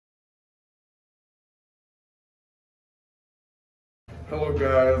Hello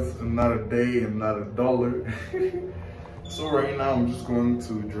guys, another day, another dollar. So right now I'm just going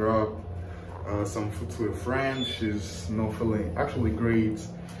to drop some food to a friend. She's not feeling actually great,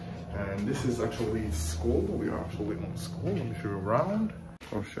 and this is actually school. We are actually on school. Let me show you around.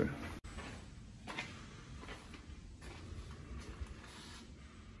 Oh shit.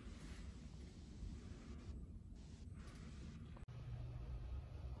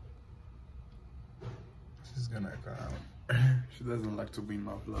 She's gonna come. She doesn't like to be in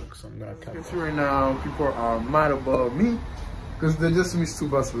my vlog, so I'm gonna come. You can see right now people are mad about me because they just missed 2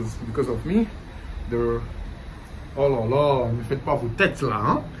 buses because of me. They're oh là là, ne faites pas vos têtes là,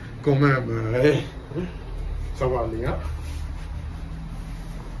 hein? Quand même, ça va aller, hein?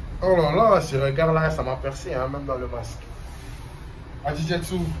 Oh là là, si regarde là, ça m'a percé, hein, même dans le masque.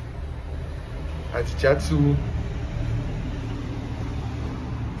 Adjijatsu. Adjijatsu.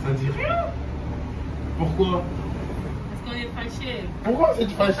 Ça dit rien? Pourquoi? On est fâché. Pourquoi c'est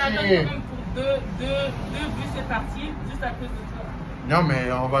fâché? Même pour deux bus c'est parti juste à cause de toi. Non mais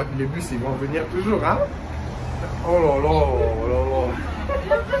les bus ils vont venir toujours, hein? Oh là là, oh là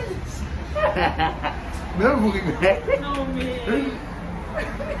là. Non vous rigolez. Non mais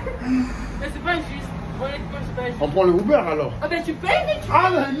c'est pas juste. Honnêtement c'est pas juste. On prend le Uber alors. Ah ben tu payes mais tu...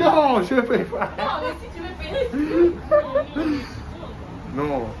 Ah non, je ne paye pas. Non mais si tu veux payer tu peux.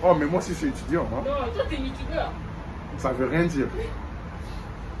 Non, oh mais moi aussi je suis étudiant, hein? Non, toi t'es youtubeur. Ça veut rien dire.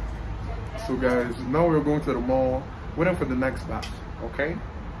 So guys, now we're going to the mall, waiting for the next bus, okay?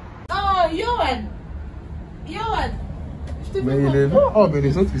 Oh, Yohan! Yohan! Mais il est là. Oh, mais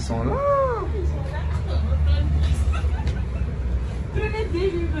les autres ils sont là. Ils sont là. Venez des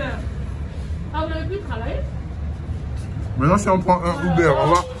Uber. Ah, vous n'avez plus travaillé? Maintenant si on prend un Uber,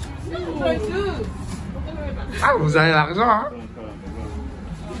 on va... Ah, vous avez l'argent, hein?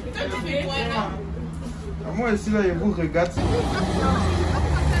 Moi ici là, il vous regarde.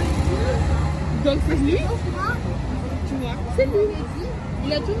 Donc c'est lui? Tu vois? C'est lui.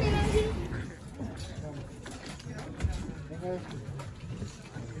 Il a tout mélangé.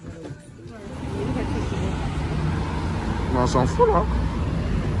 On s'en fout là.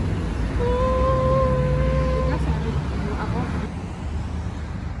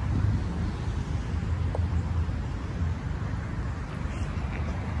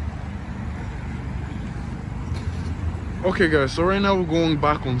 Okay guys, so right now we're going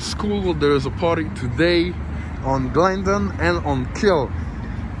back on school. There's a party today on Glendon and on Kill.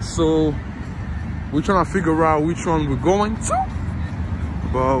 So we're trying to figure out which one we're going to,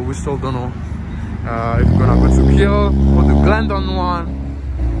 but we still don't know if we're gonna go to Kill or the Glendon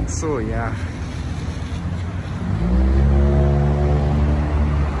one. So yeah.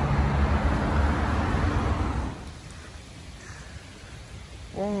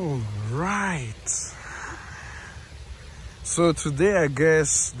 All right. So today, I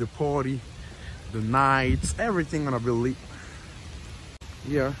guess the party, the nights, everything gonna be lit.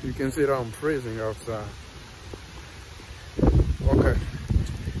 Yeah, you can see that I'm freezing outside. Okay,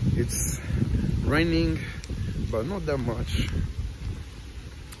 it's raining, but not that much.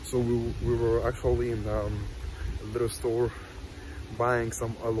 So we were actually in a little store buying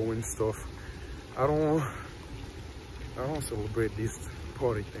some Halloween stuff. I don't celebrate this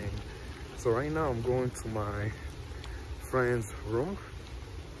party thing. So right now I'm going to my friend's room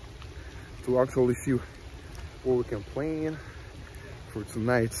to actually see what we can plan for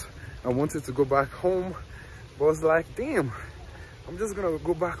tonight. I wanted to go back home, but I was like, damn, I'm just gonna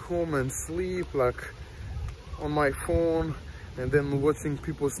go back home and sleep like on my phone and then watching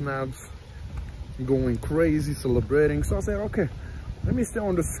people's snaps going crazy celebrating. So I said, okay, let me stay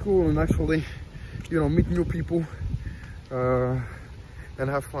on the school and actually, you know, meet new people and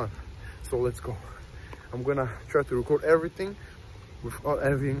have fun. So let's go. I'm gonna try to record everything without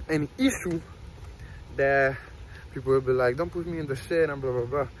having any issue that people will be like, don't put me in the shade and blah blah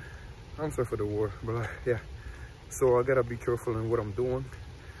blah. I'm sorry for the word, but like, yeah. So I gotta be careful in what I'm doing.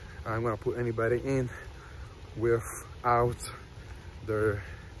 I'm gonna put anybody in without their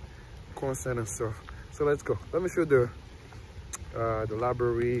consent and stuff. So let's go. Let me show the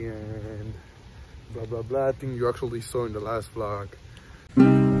library and blah blah blah. I think you actually saw in the last vlog.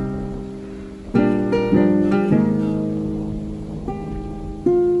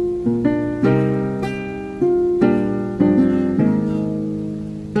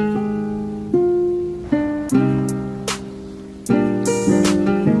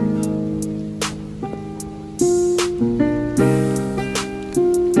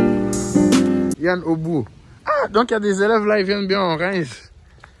 Yann au bout. Ah, donc il y a des élèves là, ils viennent bien en range.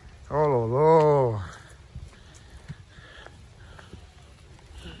 Oh là là.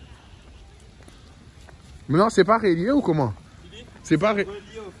 Mais non, c'est pas relié ou comment? C'est pas...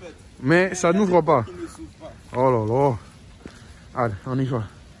 Mais ça n'ouvre pas. Oh là là. Allez, on y va.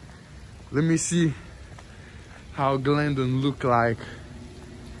 Let me see how Glendon look like.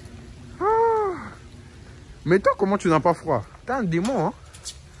 Ah. Mais toi, comment tu n'as pas froid? T'es un démon, hein?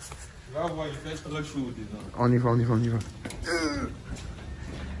 Tu vas voir, il fait très chaud dedans. On y va, on y va, on y va.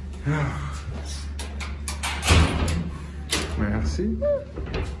 Merci.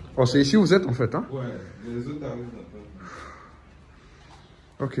 Oh, c'est ici où vous êtes en fait, hein? Ouais, les autres arrivent là.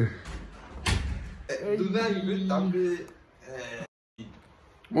 Ok. Dedans, il veut taper.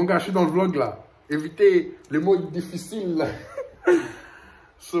 Mon gars, je suis dans le vlog là. Évitez les mots difficiles là.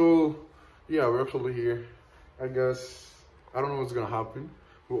 So, yeah, we're actually here. I guess, I don't know what's gonna happen.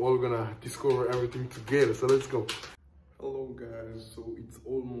 We're all gonna discover everything together, so let's go. Hello guys, so it's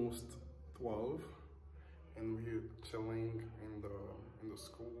almost 12 and we're here chilling in the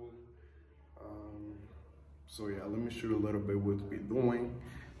school. So yeah, let me show you a little bit what we're doing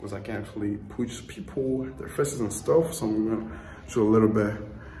because I can actually push people, their faces and stuff. So I'm gonna show a little bit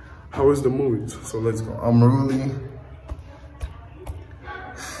how is the mood. So let's go. I'm really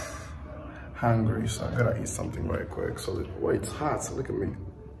hungry, so I gotta eat something right quick. So well, it's hot, so look at me.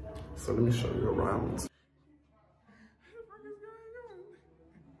 So let me show you around.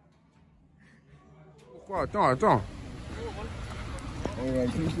 Pourquoi? Attends.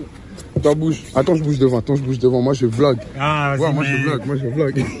 Attends, bouge. Attends, je bouge devant. Moi, je vlog. Ah, ouais, moi, je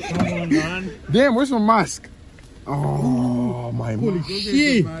vlog. Damn, where's my mask? Oh, my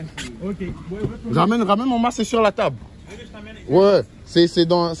shit. Okay. Ramène mon masque, c'est sur la table. Ouais, c'est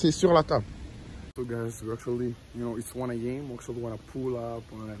sur la table. So guys, we actually, you know, it's 1 a.m. We actually want to pull up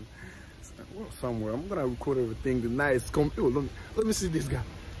and somewhere. I'm gonna record everything tonight. It's come. Oh, let me see this guy.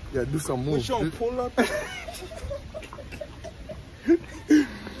 Yeah, do some moves. Pull up.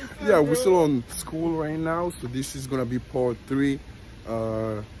 Yeah, we're still on school right now, so this is gonna be part 3.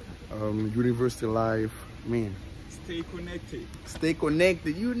 University life, man. Stay connected. Stay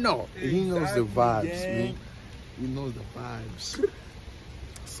connected. You know, exactly. He knows the vibes, Yeah. man. He knows the vibes.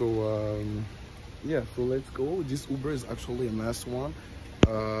 So yeah, so let's go. This Uber is actually a nice one.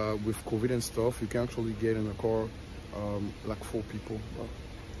 With COVID and stuff, you can actually get in a car like 4 people. But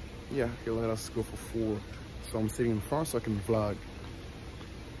yeah, he let us go for 4. So I'm sitting in front so I can vlog.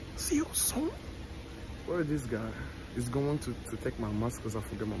 See you soon. Where is this guy? He's going to take my mask because I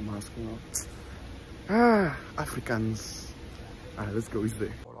forgot my mask, you know. Ah, Africans. Alright, let's go, he's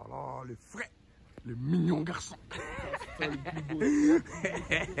there. Oh là là, les frais, les mignons garçons.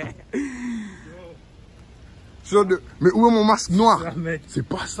 Mais où est mon masque noir? C'est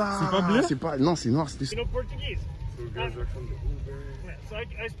pas ça. C'est pas bleu? C'est pas, non, c'est noir. C'est... You know Portuguese? So guys are from the Uber. Yeah, so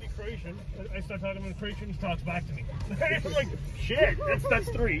I speak Croatian. I start talking in Croatian, he talks back to me. I'm like, shit, that's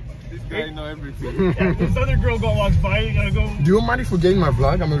 3. This guy know everything. Yeah, this other girl walks by, you gotta go. Do you mind if we get in my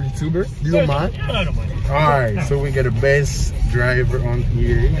vlog? I'm a YouTuber. Do you mind? Yeah, I don't mind. Alright, so we get a best driver on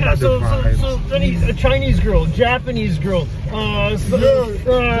here. Yeah, so then he's a Chinese girl, Japanese girl. This guy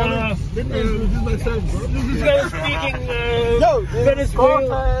was speaking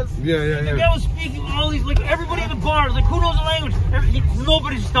Venezuelan. Yeah. The guy was speaking all these, like everybody in the bar, like who knows the language?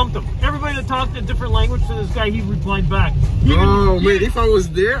 Nobody stumped him. Everybody that talked a different language to this guy, he replied back. Wait, if I was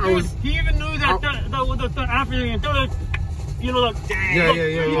there, He even knew that the African, you know, Yeah.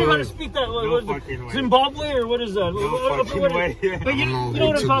 You know how to speak that? No fucking way. Zimbabwe or what is that? No fucking way. But you know who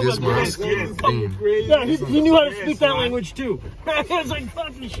what I'm took talking this about? mask? Yeah, he knew how to speak that language too. It's like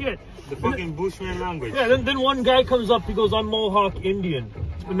fucking shit. The fucking Bushman language. Yeah, then one guy comes up, he goes, I'm Mohawk Indian,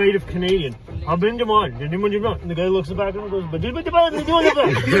 a native Canadian. And the guy looks back and goes,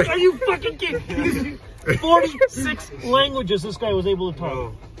 he's like, are you fucking kidding? 46 languages this guy was able to talk.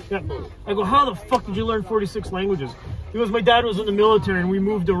 Oh. Yeah. I go, how the fuck did you learn 46 languages? He goes, my dad was in the military and we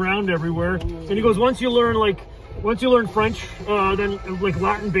moved around everywhere. And he goes, once you learn French, then like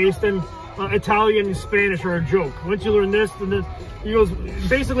Latin based, then Italian and Spanish are a joke. Once you learn this, and then he goes,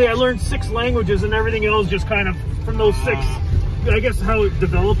 basically I learned 6 languages and everything else just kind of from those 6. I guess how it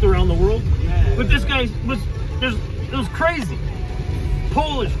developed around the world. But this guy it was crazy.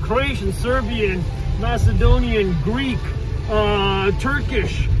 Polish, Croatian, Serbian, Macedonian, Greek,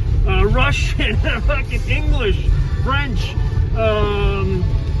 Turkish, Russian, fucking English, French.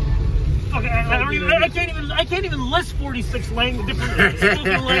 I can't even list 46 different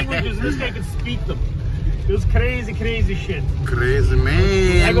spoken languages, and this guy can speak them. It was crazy shit. Crazy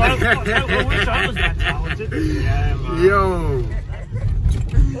man. I wish I was that talented. Yeah, man. Yo.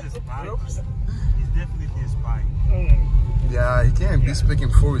 He's a spy. He's definitely a spy. Yeah, he can't be speaking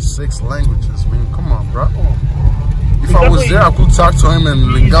 46 languages, man. Come on, bro. If I was there, I could talk to him in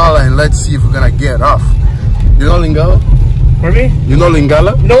Lingala and let's see if we're gonna get off. You know Lingala? Pardon me? You know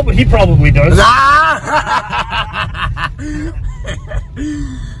Lingala? No, but he probably does.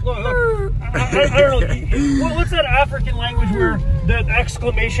 Look, I don't know. What's that African language where the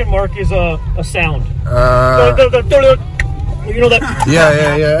exclamation mark is a sound? You know that?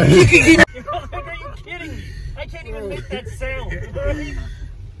 Yeah. Are you kidding me? I can't even make that sound.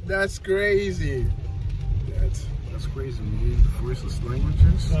 That's crazy. That's crazy. We use the voiceless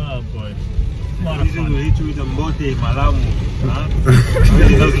languages. Oh boy. My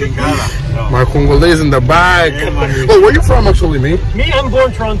Congolese in the back. Oh, where you from actually, me? Me, I'm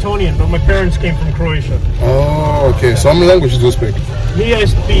born Torontonian, but my parents came from Croatia. Oh, okay. So how many languages do you speak? Me, I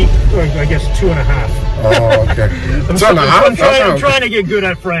speak, I guess, 2.5. Oh, okay. I'm trying to get good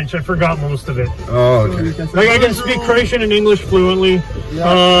at French. I forgot most of it. Oh, okay. Like I can speak Croatian and English fluently.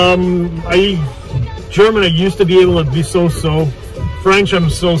 German, I used to be able to be so-so. French, I'm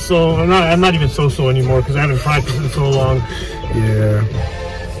so-so. I'm not even so-so anymore because I haven't practiced it so long. Yeah.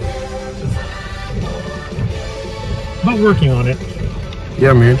 But working on it.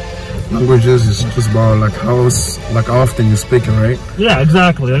 Yeah, man. Languages is just about like how often you speak it, right? Yeah,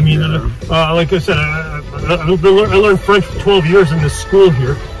 exactly. I mean, like I said, I learned French for 12 years in this school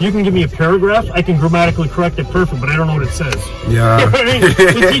here. You can give me a paragraph, I can grammatically correct it perfect, but I don't know what it says. Yeah. I mean, they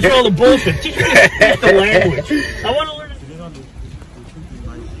teach you all the bullshit. Teach me to speak the language. I want to learn it.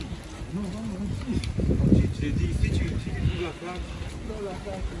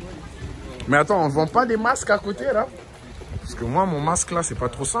 Mais attends, on vend pas des masques à côté là? Parce que moi, mon masque là, c'est pas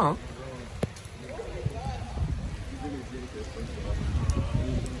trop ça. Hein?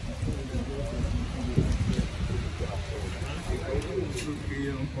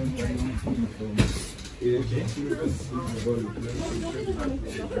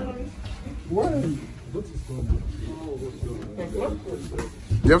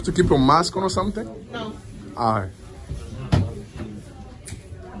 Do you have to keep your mask on or something? No. Ah.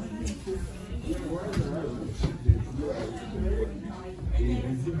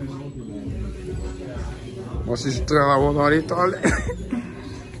 Moi aussi, je traîne avant dans les toilettes.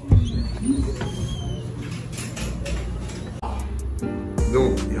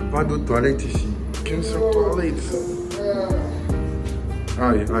 Donc, il n'y a pas d'autres toilettes ici. Qu'une seule toilette.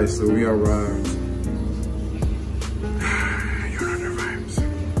 Aye, so we arrived. You're on the vibes.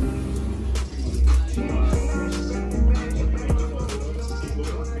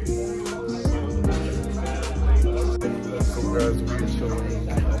 So guys, we're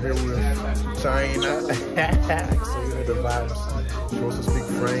here with China. So you know the vibes. She also speaks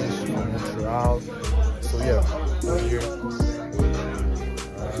French from Montreal. So yeah, we're here.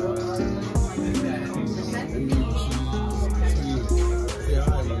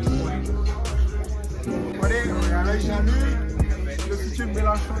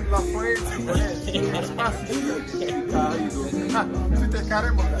 C'était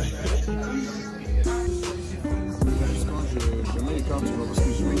carrément. J'aime les cartes parce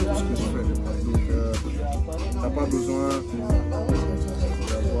que je mets tout ce que je fais. Donc, t'as pas besoin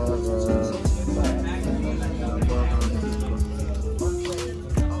d'avoir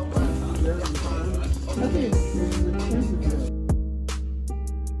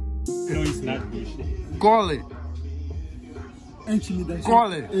Call it. Intimidation.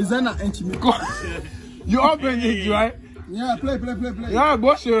 Call it. Is that not intimidation? You open it, right? Yeah, play. Yeah,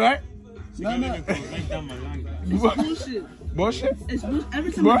 bullshit, right? No. Bullshit. Bullshit? It's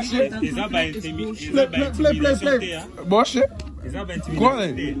every time Bullshit. Is that by intimidation? Play. Bullshit. Is that by Call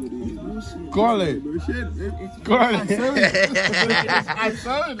it. Call it. Call it. I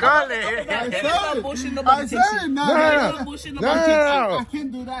saw it. Call it. No. I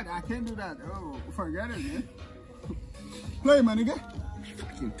can't do that. Oh, forget it, man. Play, my nigga.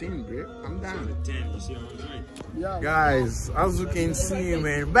 Fucking thing, bro. I'm down. Yeah. Guys, as you can see,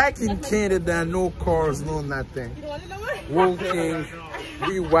 man, back in Canada, no cars, no nothing. Walking,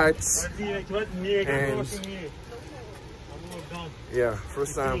 we whites, and yeah,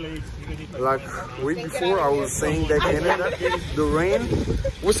 first time. Like week before, I was saying that Canada, the rain.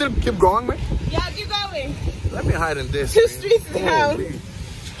 We still keep going, man. Yeah, keep going. Let me hide in this. 2 streets down. Holy.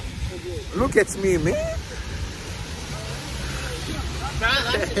 Look at me, man.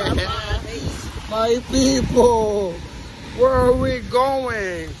 My people, where are we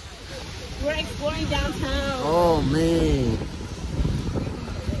going? We're exploring downtown. Oh man.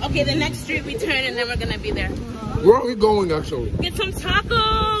 Okay, the next street we turn and then we're gonna be there. Where are we going actually? Get some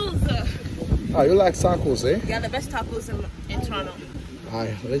tacos. Ah, you like tacos, eh? Yeah, the best tacos in Toronto.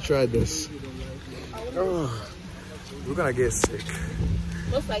 Alright, let's try this. Oh, we're gonna get sick.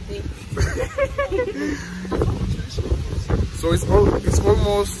 Most likely. So it's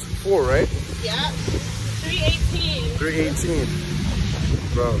almost 4, right? Yeah. 318. 318.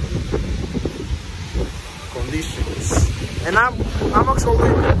 Bro. Conditions. And I'm actually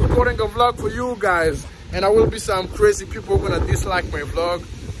recording a vlog for you guys. And there will be some crazy people gonna dislike my vlog.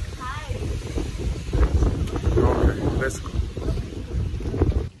 Hi. Okay, let's go.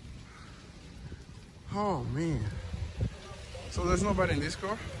 Oh man. So there's nobody in this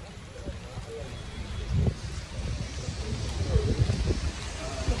car?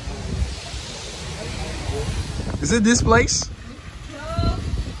 Is it this place?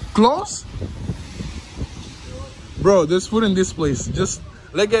 Close? Bro, there's food in this place. Just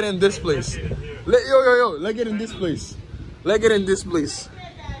let's get in this place. Let's get in this place. Let's get in this place.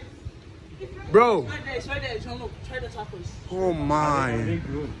 Bro. Oh my.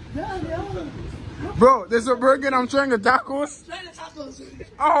 Bro, there's a burger and I'm trying the tacos.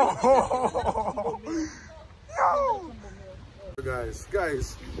 Oh. Yo. Guys,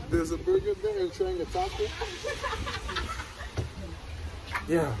 there's a burger there and trying the taco.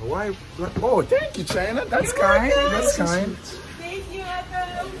 Yeah, why? Oh, thank you, China. That's kind. That's kind. Thank you,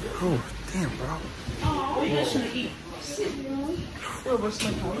 welcome. Oh, damn, bro. Oh, you guys should eat.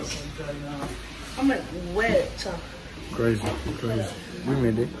 I'm like wet. Crazy. We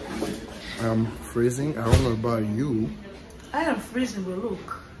made it. I'm freezing. I don't know about you. I am freezing, but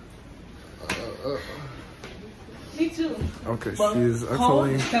look. Me too. Okay, But she's cold,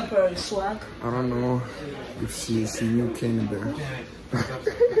 actually. temporary swag. I don't know if she came there.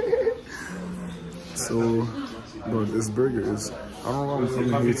 So, bro, this burger is. I don't know. I'm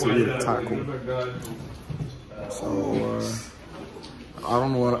coming here to get a taco. So, I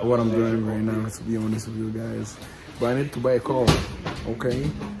don't know what I'm doing right now, to be honest with you guys. But I need to buy a car,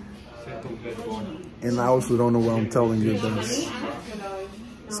 okay? And I also don't know what I'm telling you guys.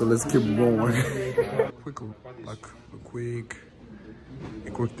 So let's keep going. A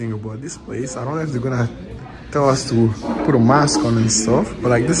quick thing about this place. I don't know if they're gonna tell us to put a mask on and stuff, but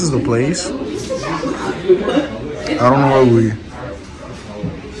like this is the place. I don't know why we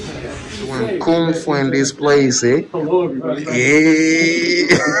doing kung fu in this place, eh? Hello, everybody. Yeah.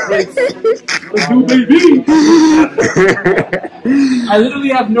 I literally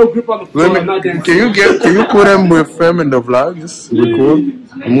have no grip on the floor. I'm not dancing. Can you put them with them in the vlog? Just record.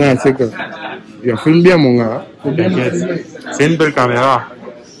 I'm gonna take a. Yeah, film bien, mon gars. C'est une belle caméra.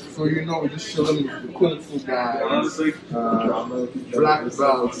 So you know, we just show them the kung fu guys, black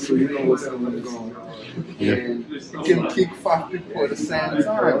belts, so you know what's going on. Yeah. And you can kick 5 people at the same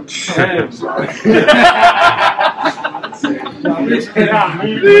time.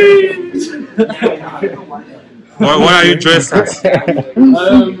 What are you dressed as? It's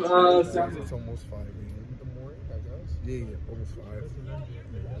almost 5 in the morning, I guess. Yeah, almost 5.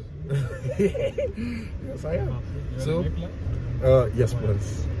 Yes, I am. So, yes,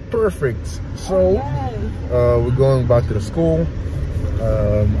 please. Perfect. So, we're going back to the school.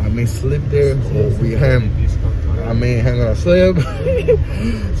 I may sleep there, or I may hang on a slab.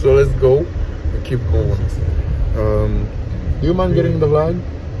 So let's go and keep going. You mind getting the vlog?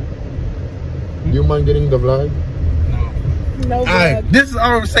 You mind getting the vlog? No. Alright, this is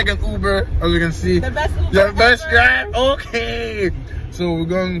our second Uber, as you can see. The best Uber. The best drive? Okay. So we're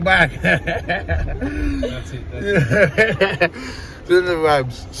going back. That's it. This is the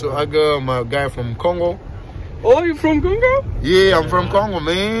vibes. So I got my guy from Congo. Oh, you from Congo? Yeah, I'm from Congo,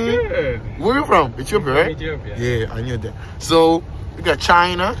 man. Yeah. Where you from? Ethiopia, right? Ethiopia. Yeah, I knew that. So we got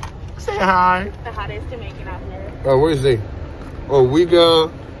China. Say hi. The hottest Jamaican out here. Oh, where is they? Oh, we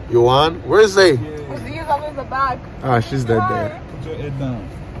got Yohan. Where is they? She's up in the back. Ah, she's dead there. Put your head down.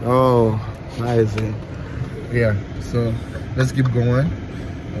 Oh, nice. Yeah, so let's keep going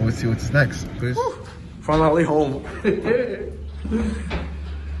and we'll see what's next. Please. Finally home.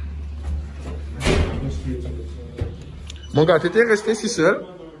 Mon gars, t'étais resté si seul?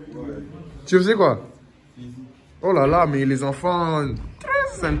 Tu faisais quoi? Oh là là, mais les enfants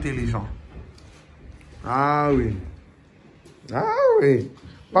très intelligents. Ah oui. Ah oui.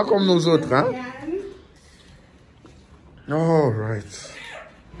 Pas comme nous autres, hein? All right.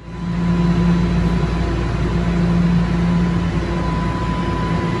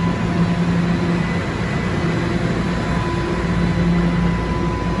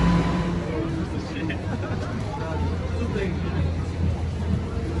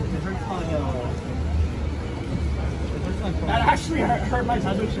 That actually hurt my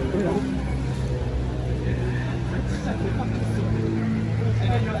tongue.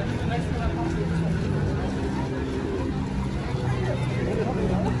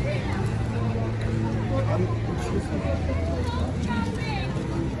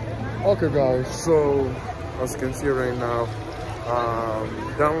 Okay guys, so as you can see right now,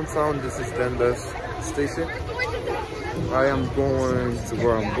 downtown. This is JnS station. I am going to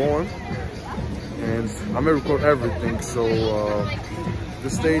where I'm going, and I'm gonna record everything, so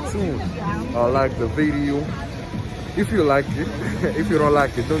just stay tuned. Like the video if you like it. If you don't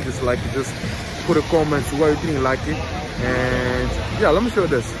like it, don't dislike it, just put a comment why you didn't like it. And yeah, let me show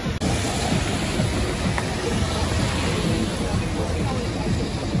this.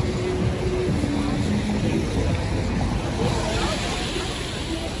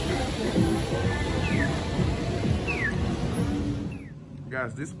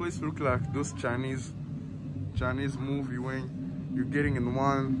 Guys, this place looks like those Chinese movie when you're getting in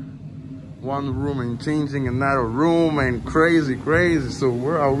one room and changing another room and crazy. So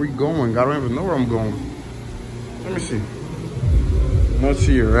where are we going? I don't even know where I'm going. Let me see. Not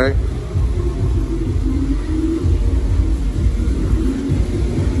here, right?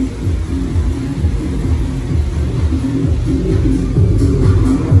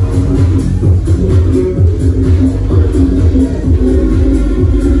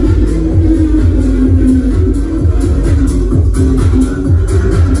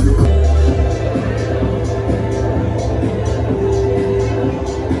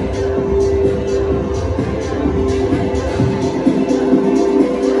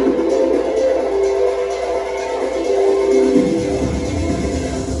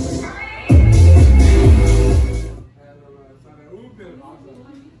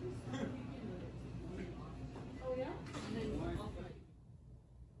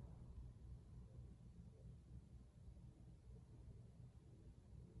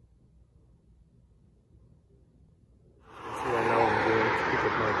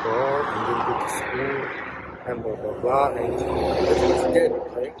 And blah blah blah, and let's get it,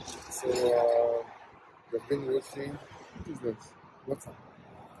 right? So we've been watching. What's up?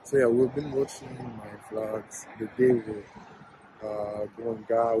 So yeah, we've been watching my vlogs the day we're going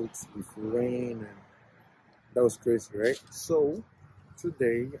out with rain, and that was crazy, right? So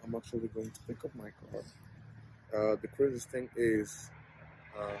today I'm actually going to pick up my car. The craziest thing is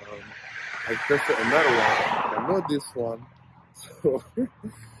I tested another one, and not this one. So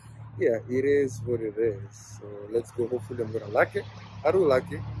yeah, it is what it is. So let's go. Hopefully I'm gonna like it. I do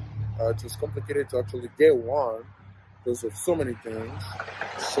like it. It was complicated to actually get one because of so many things.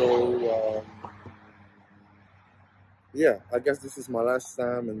 So yeah, I guess this is my last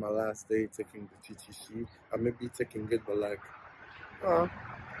time and my last day taking the TTC. I may be taking it, but like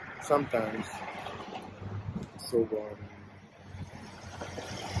sometimes. So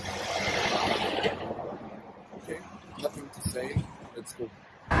okay, nothing to say. Let's go.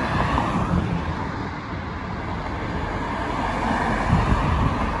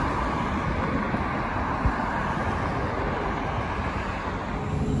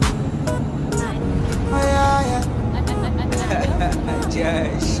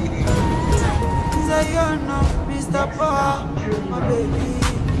 Mr. Power, my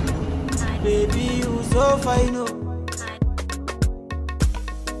baby, you so fine, oh.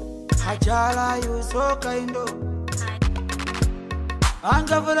 Hajala, you so kind, oh.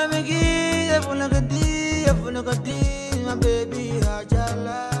 Anga fula megi, fula gadi, my baby,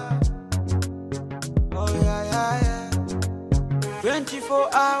 Hajala. Oh yeah. 24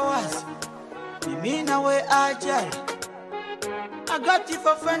 hours, me mean away Hajala. I got you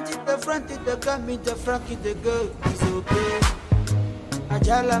for front, the got me, the front, the girl, it's okay.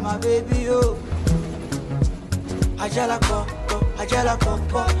 Ajala, my baby, oh. Ajala coco, Ajala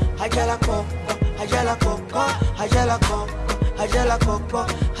coco, Ajala coco, Ajala coco, Ajala coco, Ajala coco,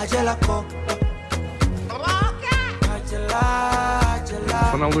 Ajala coco.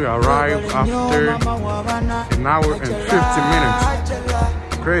 Finally arrived after an hour and 50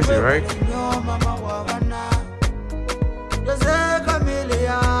 minutes. Crazy, right?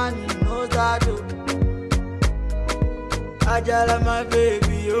 Ajala, my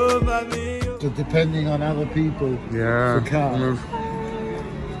baby, oh, mommy. So depending on other people, yeah, the car.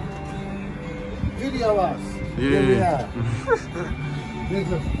 Video us. Yeah. Here we are.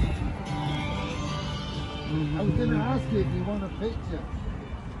 I was going to ask you if you want a picture.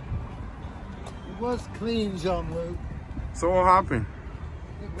 It was clean, Jean-Luc. So what happened?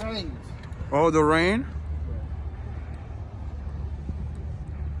 It rained. Oh, the rain?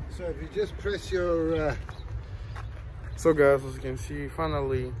 So if you just press your... So guys, as you can see,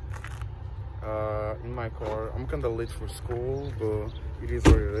 finally in my car. I'm kind of late for school, but it is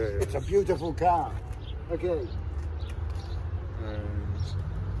what it is. It's a beautiful car. Okay. And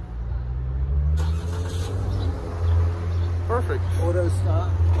perfect. Auto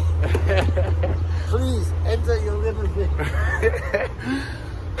start. Please enter your little bit.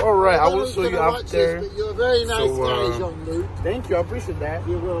 All right, I will show you after. You're a very nice So, guy, young dude. Thank you, I appreciate that.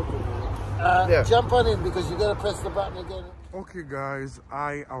 You're welcome. Yeah. Jump on in because you gotta press the button again. Okay, guys,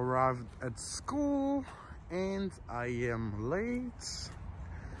 I arrived at school and I am late,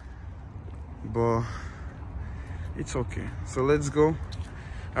 but it's okay. So let's go.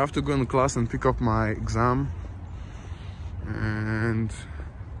 I have to go in class and pick up my exam and,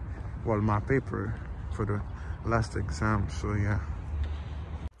 well, my paper for the last exam. So yeah.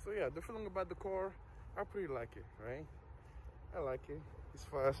 So yeah, the feeling about the car, I pretty like it, right? I like it. It's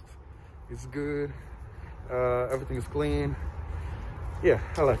fast. It's good. Everything is clean. Yeah,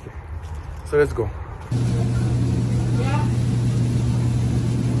 I like it. So let's go. Yeah.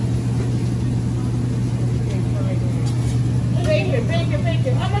 Thank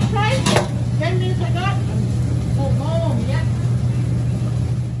you. How much time? 10 minutes I got? Oh, home, yeah.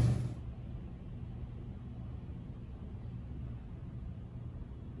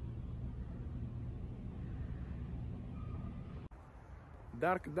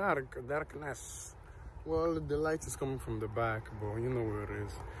 Darkness. Well, the light is coming from the back, but you know where it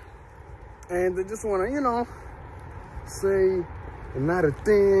is. And I just wanna, you know, say another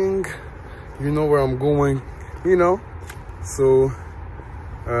thing. You know where I'm going, you know. So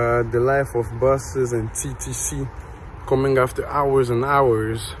the life of buses and TTC coming after hours and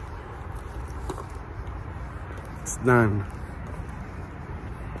hours. It's done.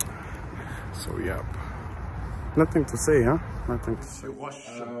 So yep. Nothing to say, huh? Nothing to say.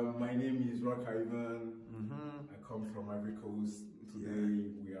 My name is Rock Ivan. I come from Ivory Coast. Today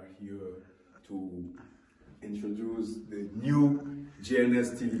we are here to introduce the new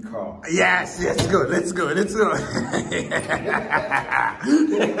JnS TV car. Yes, let's go. Let's go.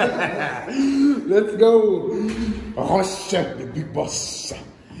 Let's go. Oh, chef, the big boss.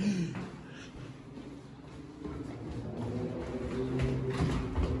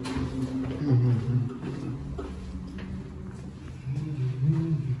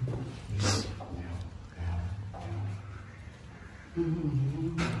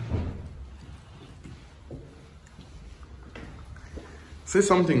 Say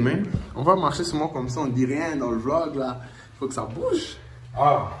something, man. On va marcher seulement comme ça, on dit rien dans le vlog là. Faut que ça bouge.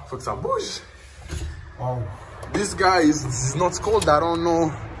 Faut que ça bouge. This guy is not cold. I don't know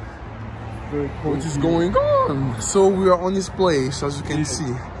what is going on. So we are on his place, as you can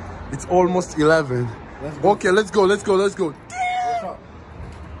see. It's almost 11. Okay, let's go.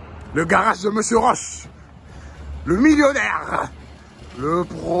 Le garage de Monsieur Roche. Le millionnaire. Le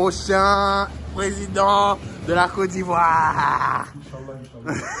prochain président de la Côte d'Ivoire.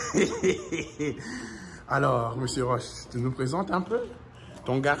 Alors, Monsieur Roche, tu nous présentes un peu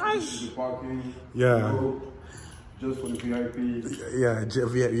ton garage? Yeah. Just for the VIP. Yeah,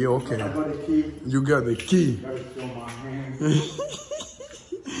 okay. I got the key. You got the key. Got it on my hand.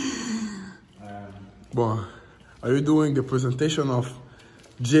 Bon, are you doing a presentation of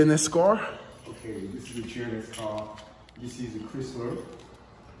JnS car? Okay, this is the JnS car. This is the Chrysler.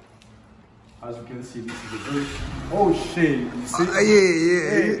 As you can see, this is a very... Oh shit! You see?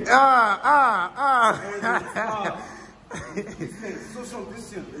 Yeah. Social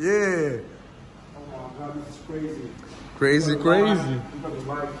distance. Yeah. Oh my god, this is crazy. Crazy. Look at the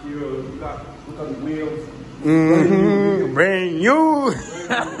light here. Look at the wheels. Brand new.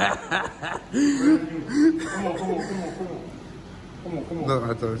 Come on. Non,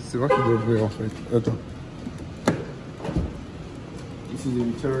 attends, c'est moi qui dois ouvrir en fait. Attends. This is the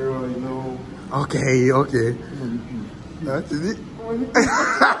interior, you know. Okay. Hein, tu dis?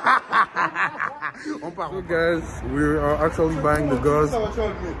 On part. So guys, we are actually buying the gauze.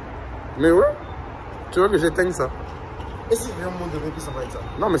 Mais ouais? Tu vois que j'éteigne ça? Et si vraiment on devait plus ça va être ça?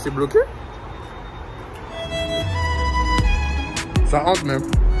 Non, mais c'est bloqué. Ça entre même.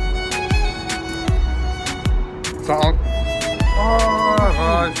 Ça entre. Oh,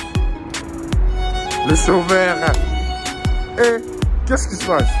 vache. Le sauveur. Eh, qu'est-ce qui se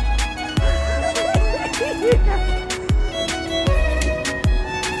passe?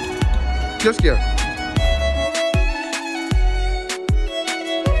 Qu'est-ce qu'il y a?